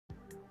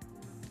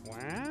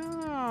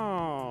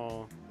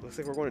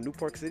Looks like we're going to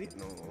Newport City.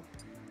 No.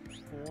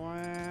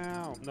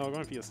 Wow. No, we're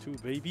going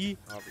PS2, baby.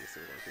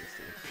 Obviously,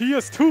 we're going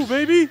PS2. PS2,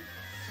 baby.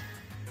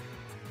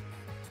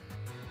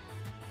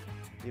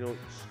 You know,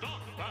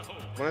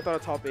 when I thought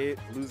of top 8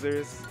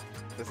 losers,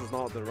 this is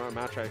not the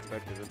match I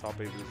expected in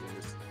top 8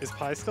 losers. Is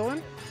Pi still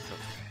in?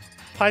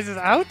 Pies is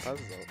out? Pies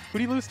is out. Who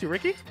do you lose to,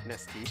 Ricky?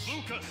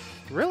 Nesty.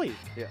 Really?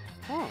 Yeah.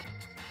 Huh.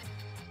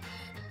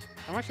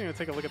 I'm actually going to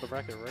take a look at the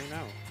bracket right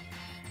now.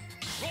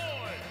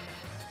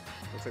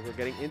 Looks like we're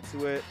getting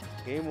into it.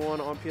 Game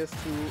 1 on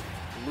PS2.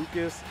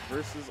 Lucas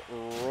versus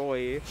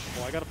Roy.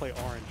 Well, I got to play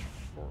orange.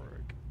 Oh,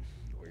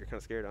 you're kind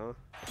of scared, huh?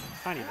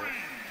 Tiny bit.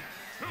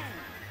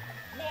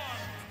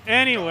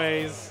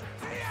 Anyways.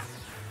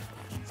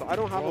 So I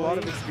don't have a lot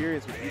of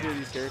experience with either of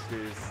these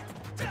characters.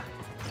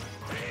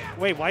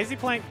 Wait, why is he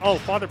playing? Oh,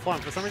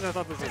 FatherPlum. For some reason, I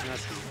thought this was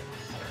Nesty.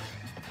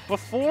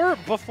 Before,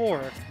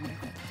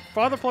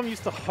 FatherPlum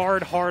used to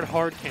hard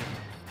camp.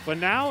 But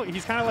now,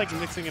 he's kind of like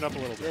mixing it up a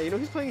little bit. Yeah, you know,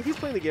 he's playing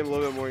the game a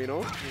little bit more, you know?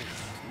 Yeah.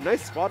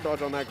 Nice spot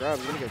dodge on that grab.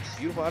 He's going to get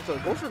beautiful after.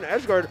 Goes for an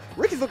edge guard.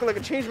 Ricky's looking like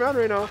a changed man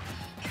right now.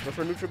 Goes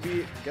for a neutral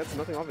B. Gets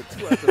nothing off it.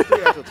 2 after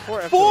 3 after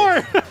 4 after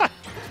 4!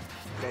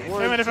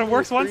 One, hey man, if it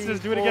works once,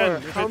 just do it again.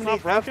 If How it's many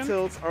not broken,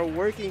 F-tilts are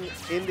working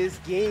in this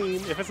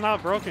game? If it's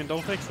not broken,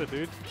 don't fix it,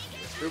 dude.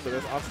 It's true, but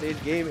this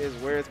offstage game is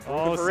where it's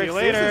broken for see Rick. you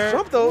later. Saves his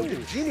jump though.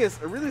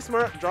 Genius. A really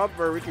smart drop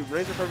by Ricky.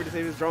 Range recovery to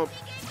save his jump.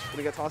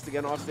 Gonna get tossed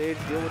again off stage.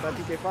 Deal with that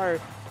PK fire.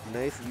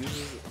 Nice.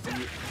 Uses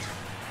the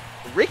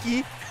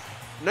Ricky.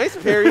 Nice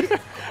parry.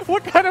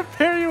 What kind of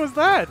parry was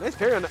that? Nice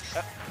parry on the,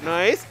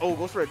 nice. Oh,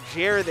 goes for a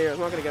Jared there. I'm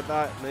not gonna get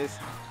that. Nice.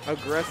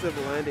 Aggressive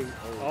landing.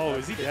 Oh,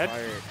 is he dead?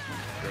 Fired.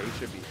 Yeah, he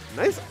should be.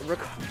 Nice.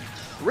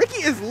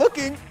 Ricky is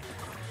looking,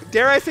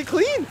 dare I say,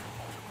 clean.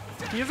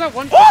 He is at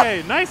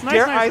 1K. Nice.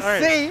 Dare I All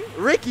right. say,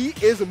 Ricky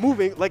is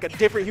moving like a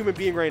different human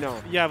being right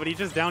now. Yeah, but he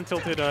just down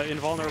tilted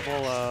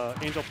invulnerable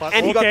Angel Plus.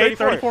 And he got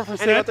 34. 34%. And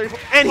he got 34.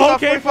 And he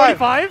got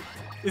 45.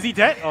 Is he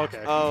dead?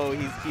 Okay. Oh,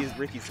 he's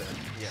Ricky's dead.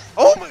 Yeah.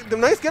 Oh, the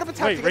nice get up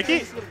attack. Wait,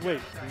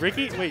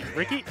 Ricky?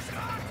 Ricky?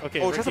 Okay,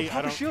 oh, Ricky, try to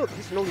pop a shield.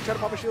 He tried to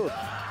pop a shield.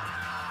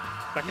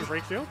 That can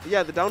break shield?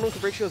 Yeah, the down one can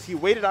break shields. He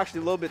waited actually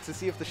a little bit to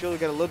see if the shield would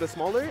get a little bit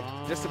smaller,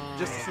 just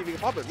to see if he can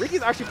pop it.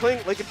 Ricky's actually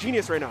playing like a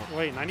genius right now.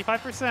 Wait,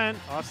 95%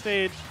 off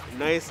stage.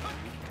 Nice.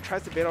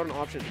 Tries to bait out an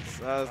option.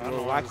 A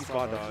little wacky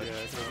spot dodge. Yeah,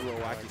 it's a little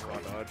wacky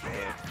spot dodge.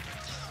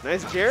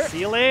 Nice Jared.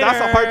 See you later. That's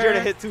a hard Jared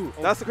to hit too.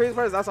 That's the crazy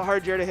part is that's a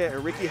hard Jared to hit,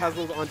 and Ricky has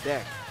those on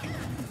deck.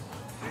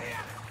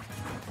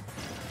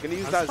 Gonna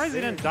use I'm that. surprised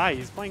he didn't die.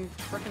 He's playing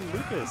freaking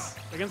Lucas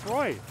against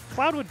Roy.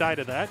 Cloud would die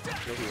to that.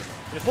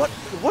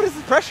 What is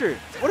this pressure?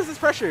 What is this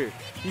pressure?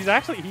 He's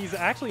actually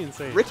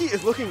insane. Ricky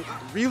is looking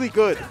really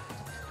good.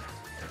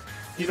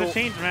 He's a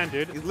changed man,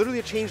 dude. He's literally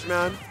a changed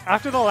man.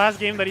 After the last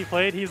game that he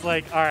played, he's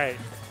like, all right,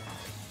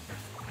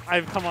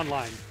 I've come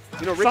online.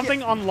 You know, Ricky,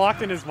 something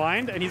unlocked in his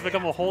mind, and he's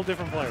become a whole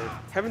different player.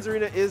 Heaven's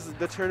Arena is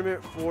the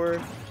tournament for,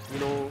 you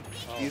know,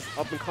 these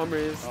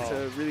up-and-comers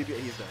to really be.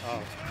 He's there.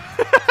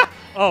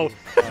 Oh.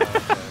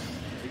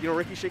 You know,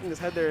 Ricky's shaking his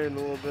head there in a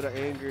little bit of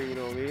anger, you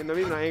know what I mean? Not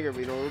even anger, but,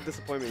 you know, a little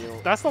disappointment, you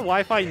know. That's the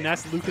Wi-Fi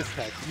Nest Lucas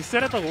tech. You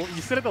sit at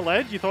the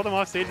ledge, you throw them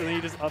off stage, and then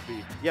you just up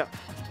B. Yeah,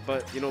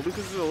 but, you know,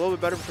 Lucas is a little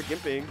bit better for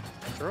gimping.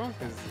 True.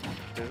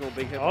 There's no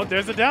big hit. Oh,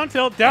 there's a down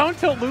tilt. Down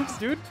tilt loops,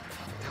 dude.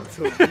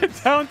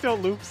 Down tilt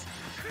loops.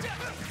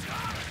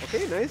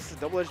 Okay, nice.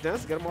 Double-edged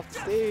dance to get him off the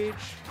stage.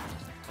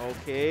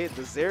 Okay,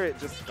 the Zerit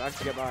just back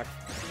to get back.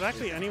 This is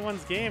actually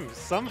anyone's game.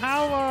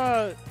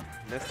 Somehow,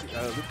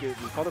 Lucas,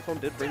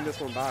 FatherPlum did bring this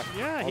one back.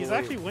 Yeah, he's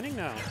actually winning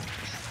now.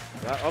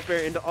 That up air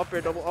into up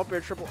air, double up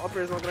air, triple up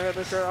air is not going to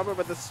hit the up air,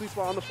 but the sweet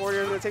spot on the forward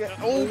air is going to take it.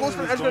 Oh, goes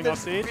for an edge guard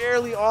that's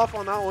barely off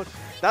on that one.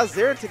 That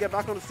Zerit to get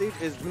back on the stage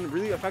is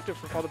really effective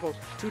for FatherPlum.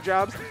 2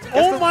 jabs.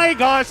 Oh my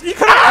gosh! He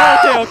could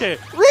have. Okay.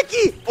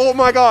 Ricky! Oh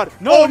my god!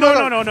 No.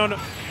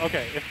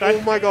 Okay, if that.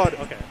 Oh my god!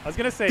 Okay, I was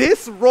gonna say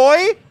this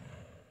Roy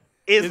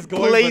is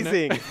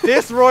blazing.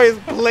 This Roy is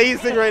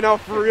blazing right now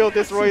for real.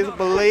 This Roy is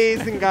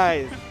blazing,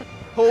 guys.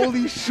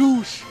 Holy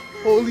shoosh!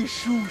 Holy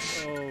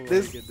shoosh! Oh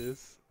my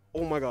goodness!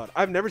 Oh my god!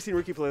 I've never seen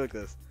Ricky play like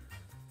this.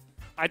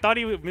 I thought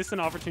he would miss an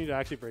opportunity to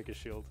actually break his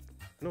shield.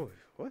 No,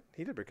 what?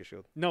 He did break his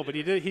shield. No, but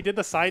he did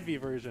the side B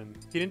version.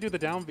 He didn't do the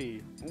down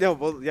B. No,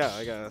 well, yeah,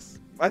 I guess.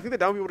 I think the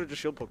down B would have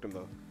just shield poked him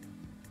though.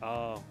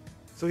 Oh.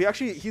 So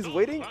he's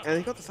waiting and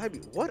he got the side B.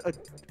 What a!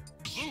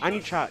 I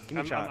need chat. Give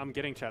me chat. I'm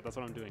getting chat. That's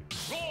what I'm doing.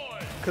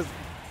 Because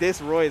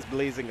this Roy is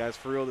blazing, guys.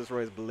 For real, this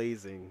Roy is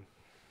blazing.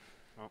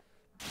 Oh.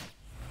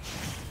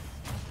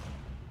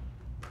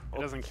 It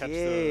doesn't catch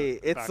the.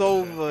 It's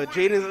over.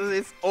 Jaden,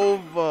 it's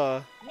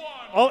over.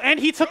 Oh, and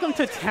he took him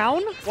to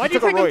town? Why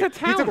did you take him to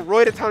town? He took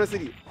Roy to town and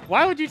city.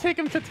 Why would you take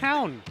him to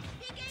town?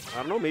 I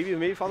don't know. Maybe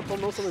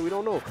FatherPlum knows something we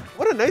don't know.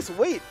 What a nice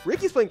wait.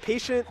 Ricky's playing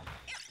patient.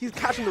 He's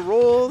catching the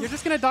rolls. You're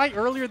just going to die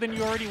earlier than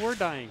you already were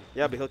dying.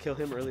 Yeah, but he'll kill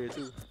him earlier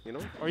too, you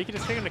know? Or you could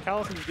just take him to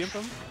Callus and gimp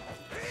him.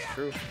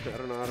 True. I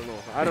don't know.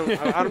 I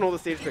don't know the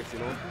stage picks, you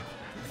know?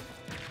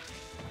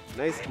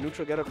 Nice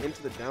neutral get up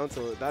into the down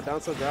tilt. That down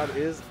tilt grab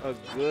is a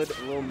good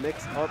little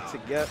mix up to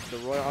get the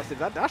Roy off stage.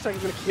 That dash attack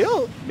is going to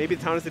kill. Maybe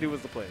Town City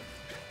was the play.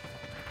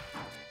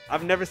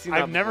 I've never seen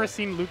that. I've never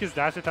seen Lucas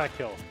dash attack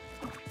kill.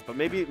 But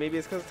maybe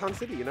it's because of Town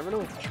City. You never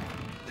know.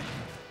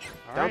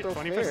 All right,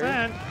 20%.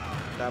 Fair.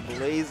 That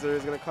Blazer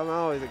is going to come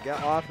out. He's going to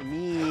get off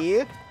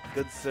me.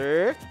 Good,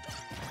 sir.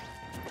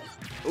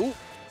 Ooh.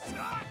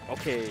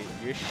 Okay,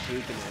 you're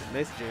shaking it.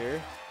 Nice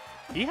Jer.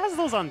 He has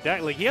those on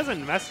deck. Like, he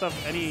hasn't messed up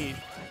any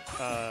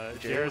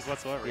Jers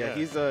whatsoever. Yeah,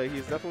 he's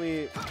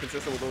definitely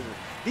consistent with those.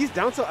 These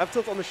down tilt F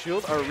tilts on the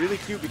shield are really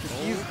cute because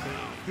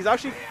he's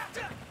actually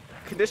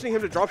conditioning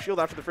him to drop shield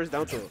after the first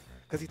down tilt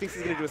because he thinks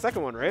he's going to do a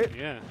second one, right?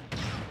 Yeah.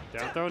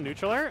 Down throw,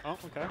 neutral air. Oh,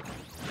 okay.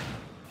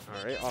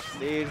 All right, off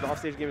stage. The off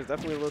stage game is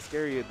definitely a little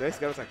scary. Nice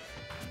get up attack.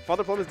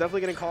 FatherPlum is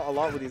definitely getting caught a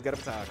lot with these get up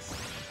attacks.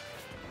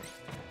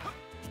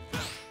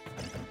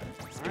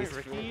 All right,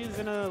 Ricky's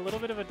in a little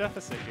bit of a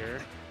deficit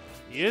here.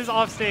 He is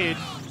off stage.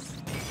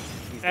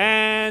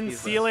 And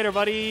see you later,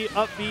 buddy.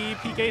 Up the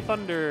PK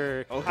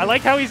Thunder. Okay. I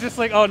like how he's just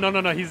like, oh, no,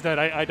 he's dead.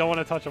 I don't want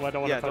to touch him. I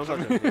don't want to touch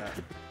him. Yeah.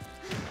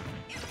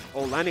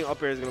 Oh, landing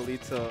up air is going to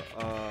lead to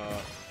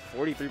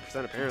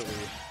 43% apparently.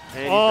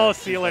 And oh,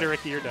 see you later,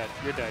 Ricky. You're dead.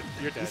 You're dead.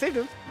 You're dead. You saved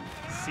him.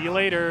 See you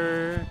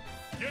later.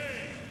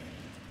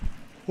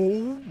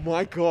 Oh,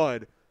 my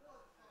God.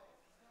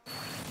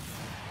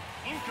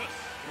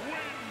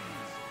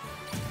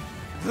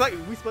 Like,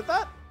 we split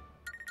that?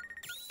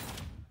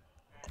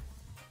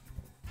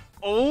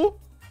 Oh!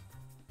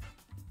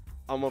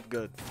 I'm up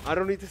good. I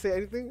don't need to say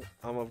anything.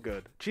 I'm up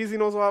good. Cheesy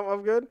knows why I'm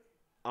up good.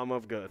 I'm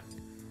up good.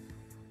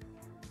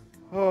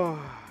 Oh.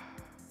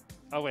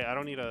 Oh, wait. I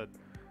don't need a...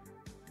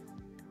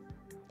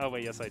 Oh,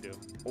 wait. Yes, I do.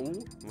 Oh,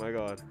 my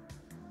God.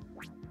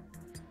 I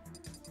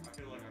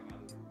feel like I'm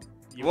out of the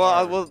loop. Well,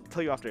 I will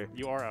tell you after.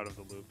 You are out of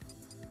the loop.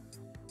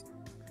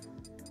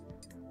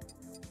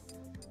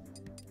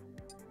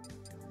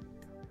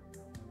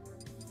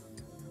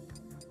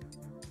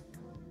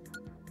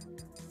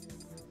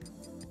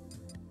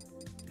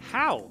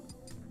 How?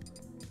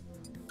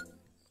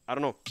 I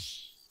don't know.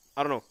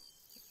 I don't know.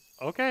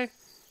 Okay.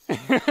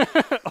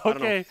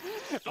 Okay.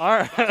 All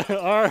right.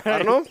 All right.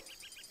 I don't know.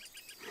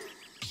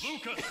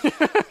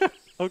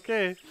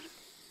 Okay.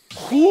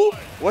 Who?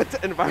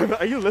 What environment?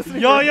 Are you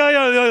listening?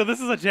 Yo. This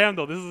is a jam,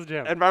 though. This is a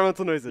jam.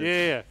 Environmental noises.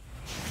 Yeah.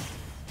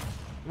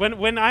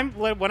 When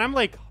I'm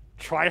like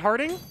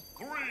tryharding.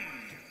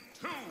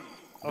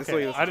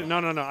 Okay. No.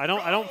 I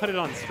don't put it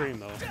on stream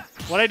though.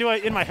 What I do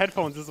in my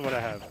headphones, this is what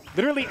I have.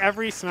 Literally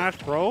every Smash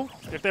Pro,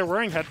 if they're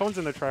wearing headphones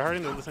and they're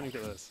tryharding, they're listening to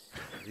this.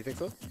 You think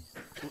so?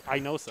 I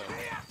know so.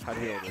 How do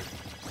you know this?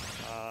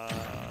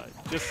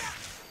 Just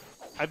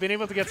I've been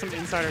able to get some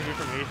insider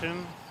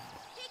information.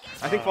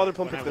 I think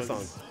FatherPlum picked this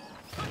song.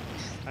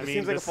 I It mean,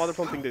 seems like a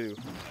FatherPlum thing to do.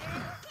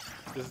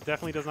 This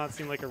definitely does not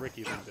seem like a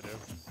Ricky thing to do.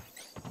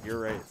 You're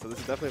right. So this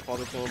is definitely a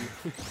FatherPlum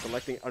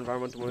selecting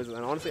environmental noises,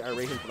 and honestly, I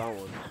rate him for that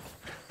one.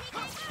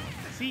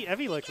 See,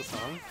 Evie likes the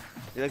song.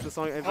 You like the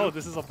song, Evie? Oh,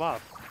 this is a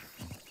bop.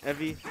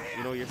 Evie,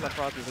 you know, your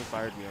Sephiroth has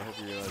inspired me. I hope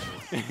you realize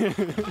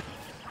this.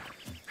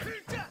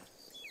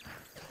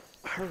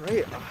 All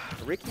right.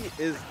 Ricky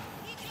is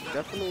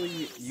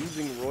definitely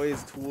using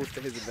Roy's tools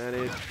to his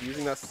advantage,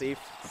 using that safe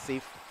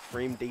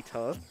frame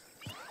data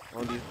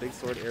on these big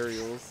sword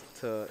aerials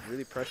to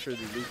really pressure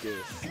the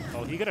Lucas.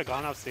 Oh, he could have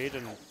gone off stage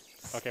and...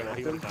 Okay, well,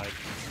 he would have died.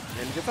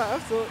 And he gets that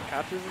F tilt,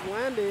 captures his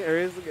landing, or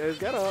his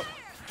get up.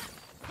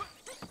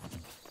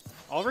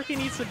 All Ricky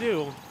needs to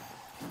do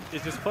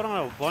is just put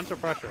on a bunch of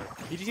pressure.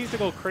 He just needs to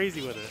go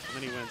crazy with it, and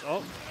then he wins.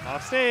 Oh,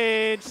 off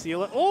stage.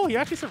 Seal it. Oh, he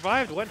actually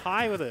survived. Went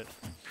high with it.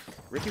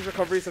 Ricky's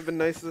recoveries have been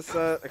nice this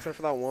set, except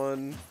for that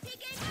one.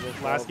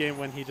 Last game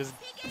when he just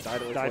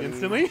died 20.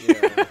 instantly.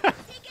 Yeah.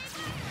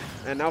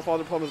 And now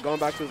FatherPlum has gone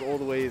back to his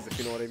old ways, if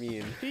you know what I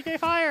mean. PK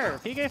fire!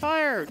 PK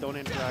fire! Don't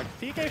interact.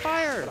 PK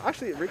fire! But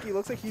actually, Ricky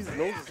looks like he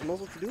knows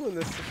what to do in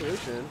this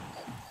situation.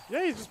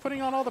 Yeah, he's just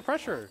putting on all the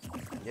pressure.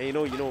 Yeah, you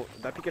know,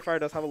 that PK fire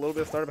does have a little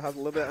bit of startup, has a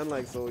little bit of end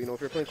lag, so, you know, if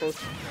you're playing close,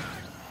 you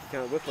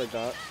can't whiff like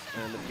that.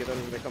 And the PK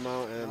thunder is going to come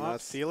out, and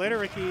that's... See you later,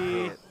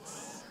 Ricky. It.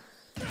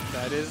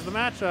 That is the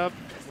matchup.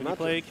 When you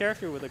play a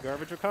character with a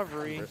garbage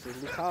recovery.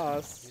 Versus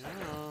Lucas.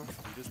 Yeah, you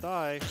just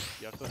die.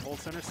 You have to hold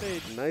center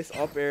stage. Nice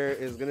up air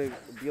is going to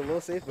be a little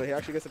safe, but he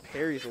actually gets a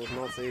parry, so it's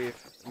not safe.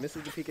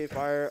 Misses the PK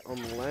fire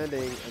on the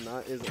landing, and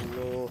that is a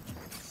little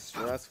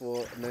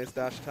stressful. Nice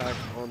dash attack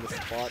on the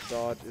spot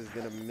dodge is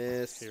going to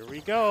miss. Here we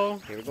go.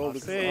 Here we go.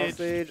 Lucas off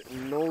stage.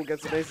 No,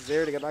 gets a nice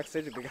Zaire to get back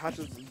stage. He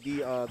hatches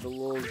the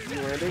little Z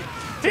landing.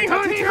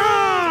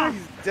 Ting-ha!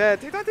 He's dead.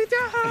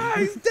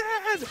 He's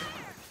dead.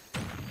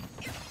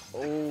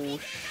 Oh,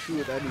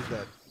 shoot. And he's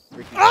dead.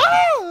 Ricky.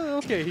 Oh!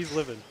 Okay, he's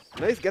living.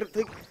 Nice. Get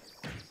him.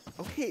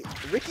 Okay,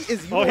 Ricky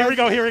is... Oh, here we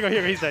go.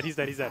 He's dead. He's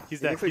dead. He's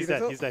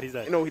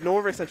dead. No,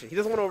 no overextension. He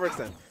doesn't want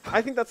to overextend.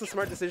 I think that's a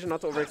smart decision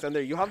not to overextend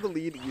there. You have the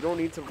lead. You don't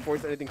need to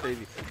force anything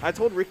crazy. I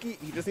told Ricky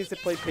he just needs to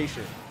play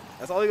patient.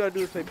 That's all you got to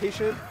do is play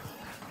patient,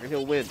 and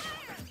he'll win.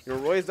 You know,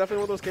 Roy is definitely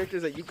one of those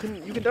characters that you can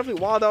definitely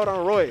wild out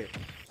on Roy.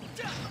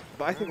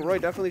 but I think Roy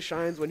definitely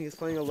shines when he's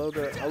playing a little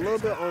bit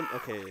on.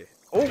 Okay.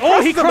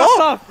 Oh, he crossed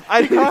off.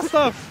 He crossed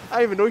off. I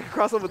didn't even know he could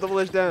cross off with double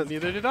edge dance.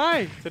 Neither did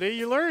I. Today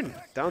you learn.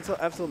 Down tilt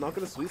F not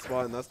gonna sweet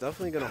spot, and that's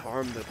definitely gonna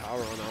harm the power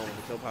on that one,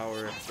 the kill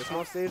power. Gets him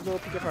off stage though.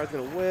 PK Fire's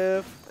gonna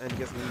whiff, and he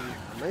gets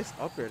a nice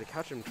up air to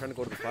catch him trying to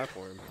go to the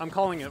platform. I'm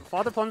calling it.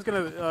 FatherPlum's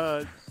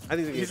gonna. I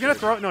think he's gonna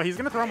throw. No, he's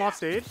gonna throw him off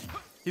stage.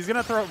 He's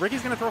gonna throw.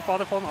 Ricky's gonna throw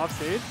FatherPlum off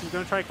stage. He's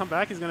gonna try to come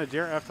back. He's gonna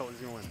dare F tilt. He's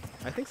gonna win.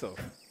 I think so.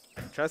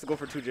 Tries to go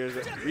for 2 jars.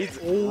 Reads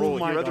Oh roll.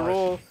 my He read the gosh.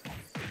 roll,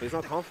 but he's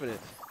not confident.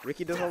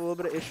 Ricky does have a little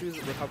bit of issues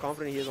with how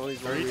confident he is on these.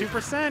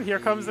 32%. Here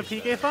comes the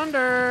PK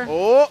Thunder.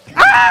 Oh!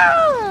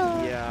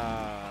 Ah!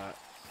 Yeah.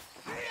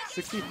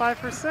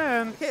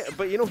 65%. Okay,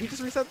 but you know he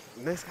just reset.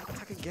 Nice get up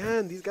attack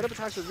again. These get up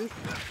attacks are really.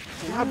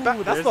 Yeah,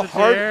 that's there's the the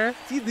hard. Jair.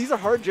 See, these are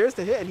hard jars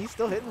to hit, and he's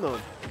still hitting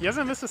them. He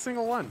hasn't missed a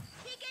single one.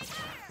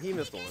 He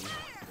missed one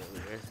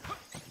earlier.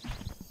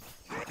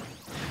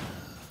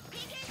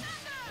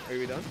 Are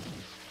we done?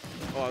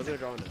 Oh, I was gonna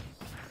draw on it.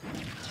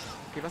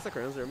 Okay, that's the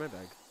crayons. They're in my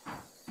bag.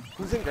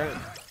 Who's in Grand?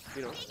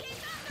 You know.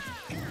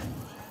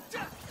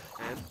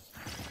 And.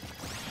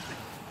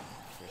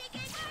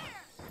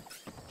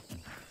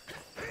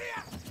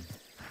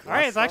 All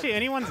right, it's actually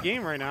anyone's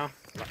game right now.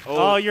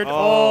 Oh, you're.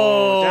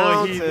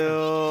 down he's.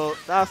 tilt.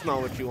 That's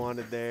not what you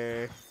wanted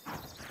there.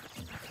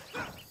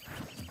 Yeah,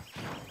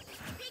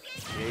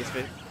 he's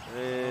fit.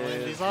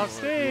 And he's off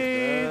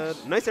stage.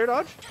 Nice air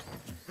dodge.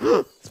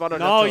 Spot on.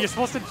 No, you're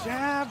supposed to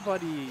jab,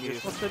 buddy. You're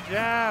supposed to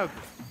jab.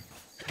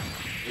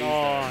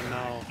 Oh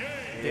no.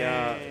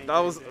 Yeah, Dang. that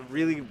was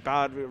really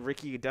bad.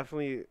 Ricky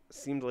definitely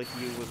seemed like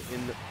he was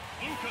in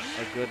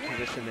a good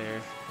position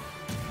there.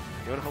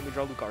 You want to help me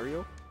draw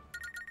Lucario?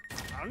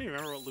 I don't even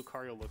remember what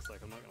Lucario looks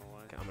like. I'm not gonna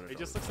lie. Okay, I'm gonna It draw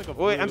just looks like a.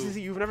 Oh, wait, blue-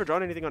 MCC, you've never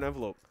drawn anything on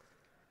envelope.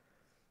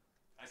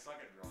 I suck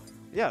at drawing.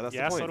 Yeah, that's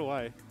Yeah, the point. so do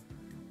I.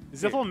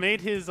 Ziffle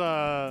made his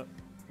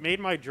made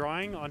my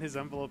drawing on his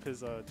envelope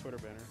his Twitter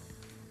banner.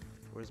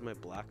 Where's my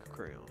black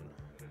crayon? I'm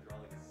gonna draw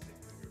like a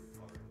 6-finger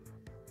color.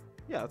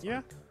 Yeah, that's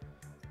Yeah. fine.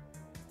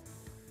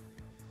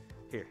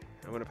 Here,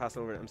 I'm gonna pass it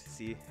over to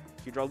MCC.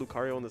 If you draw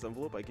Lucario on this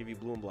envelope, I give you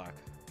blue and black.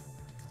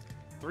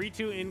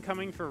 3-2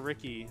 incoming for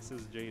Ricky,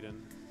 says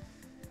Jaden.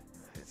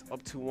 It's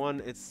up to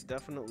 1. It's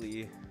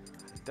definitely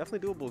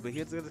doable, but he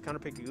has to counter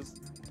pick use.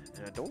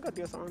 And I don't got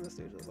DSR on this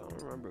stage, so I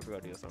don't remember if we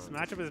got DSR This on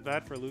matchup is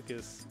bad for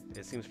Lucas.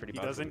 It seems pretty He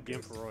bad. doesn't for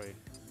gimp Lucas. Roy.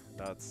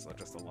 That's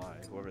just a lie.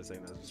 Whoever's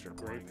saying that is just straight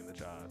up lying in the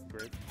chat.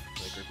 Great.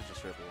 Like, Grape is just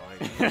straight up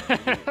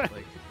lying.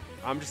 Like,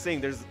 I'm just saying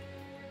there's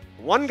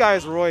one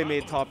guy's Roy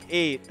made top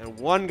 8, and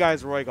one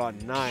guy's Roy got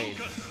 9.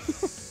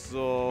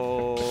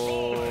 So...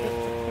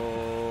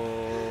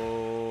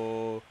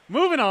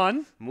 Moving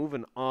on.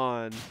 Moving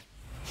on.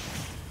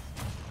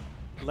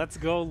 Let's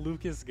go,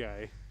 Lucas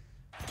guy.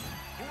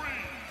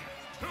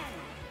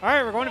 All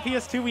right, we're going to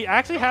PS2. We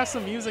actually have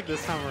some music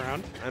this time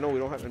around. I know we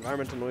don't have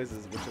environmental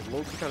noises, which is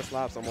low-key kind of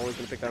slaps. I'm always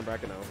going to pick that in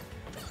bracket now.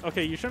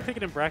 Okay, you shouldn't pick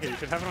it in bracket. You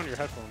should have it on your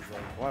headphones, though.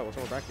 Why? What's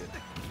wrong with bracket?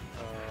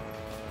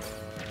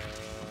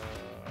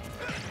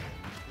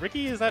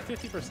 Ricky is at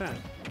 50%.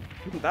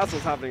 That's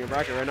what's happening in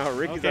bracket right now.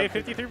 Ricky's Okay, at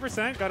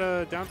 53%. Got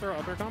a down throw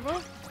up air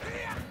combo.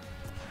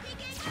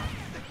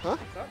 Huh?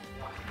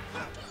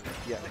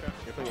 Yeah.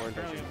 You're playing orange.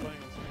 Apparently I'm playing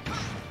this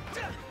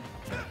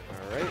one.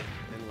 Alright.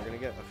 And we're going to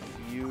get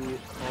a few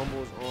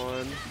combos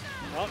on.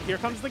 Oh, here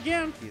comes the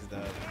gimp. He's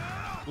dead.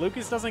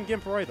 Lucas doesn't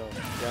gimp Roy, though.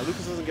 Yeah,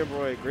 Lucas doesn't give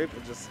Roy. Grape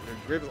is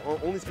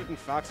only speaking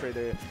facts right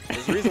there.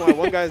 There's a reason why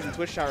one guy's in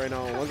Twitch chat right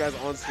now and one guy's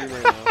on stream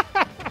right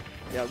now.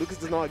 Yeah, Lucas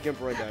does not gimp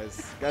Roy,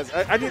 guys. Guys,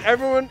 I need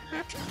everyone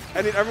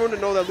to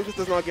know that Lucas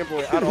does not gimp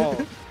Roy at all.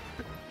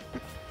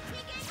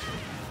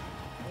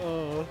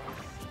 Oh.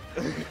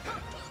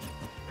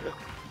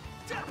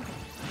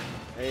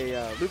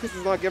 Hey, Lucas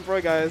does not gimp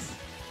Roy, guys.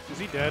 Is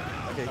he dead?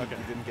 Okay, he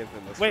didn't gimp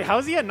him. That's Wait, right. how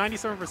is he at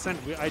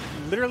 97%? I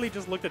literally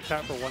just looked at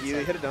chat for 1 He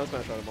second. hit a down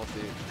smash on him off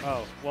stage.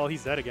 Oh, well,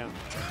 he's dead again.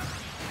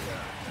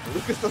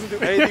 Lucas doesn't do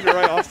anything to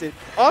Roy off stage.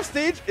 Off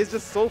stage is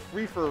just so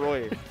free for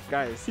Roy,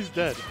 guys. He's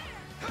dead.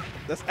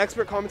 That's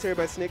expert commentary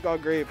by Snake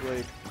God Grape.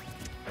 Like,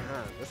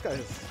 man, this guy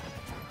is.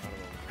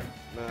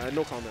 I don't know. Nah,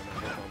 no comment, man.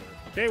 No comment.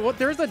 Okay, well,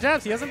 there's the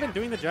jabs. He hasn't been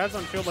doing the jabs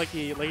on shield like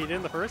he did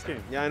in the first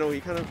game. Yeah, I know.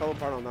 He kind of fell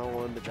apart on that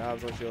one. The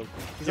jabs on shield.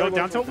 He's Yo, already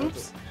down going tilt for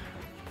loops?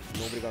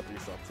 Nobody got 3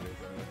 stock today,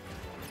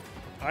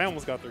 bro. I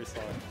almost got 3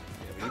 stock. Yeah,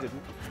 but he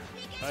didn't.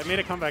 I made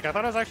a comeback. I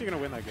thought I was actually going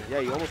to win that game. Yeah,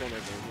 you almost won that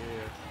game.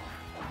 Yeah.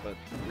 But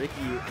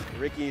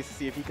Ricky needs to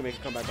see if he can make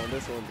a comeback on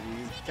this one.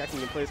 He's checking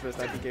in place for his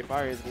PK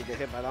Fire. He's going to get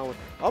hit by that one.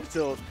 Up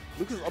tilt.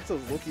 Lucas' up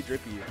tilt is low-key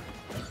drippy.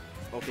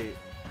 Okay.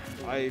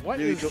 He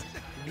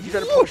tried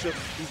to push him.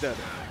 He's dead.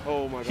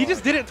 Oh my god. He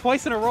just did it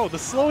twice in a row. The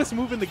slowest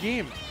move in the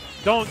game.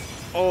 Don't.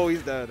 Oh,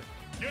 he's dead.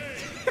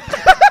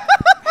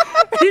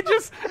 he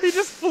just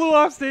flew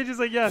off stage. He's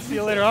like, yeah, see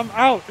you later. I'm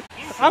out.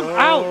 I'm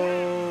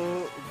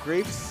out.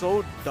 Grape's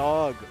so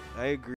dog. I agree.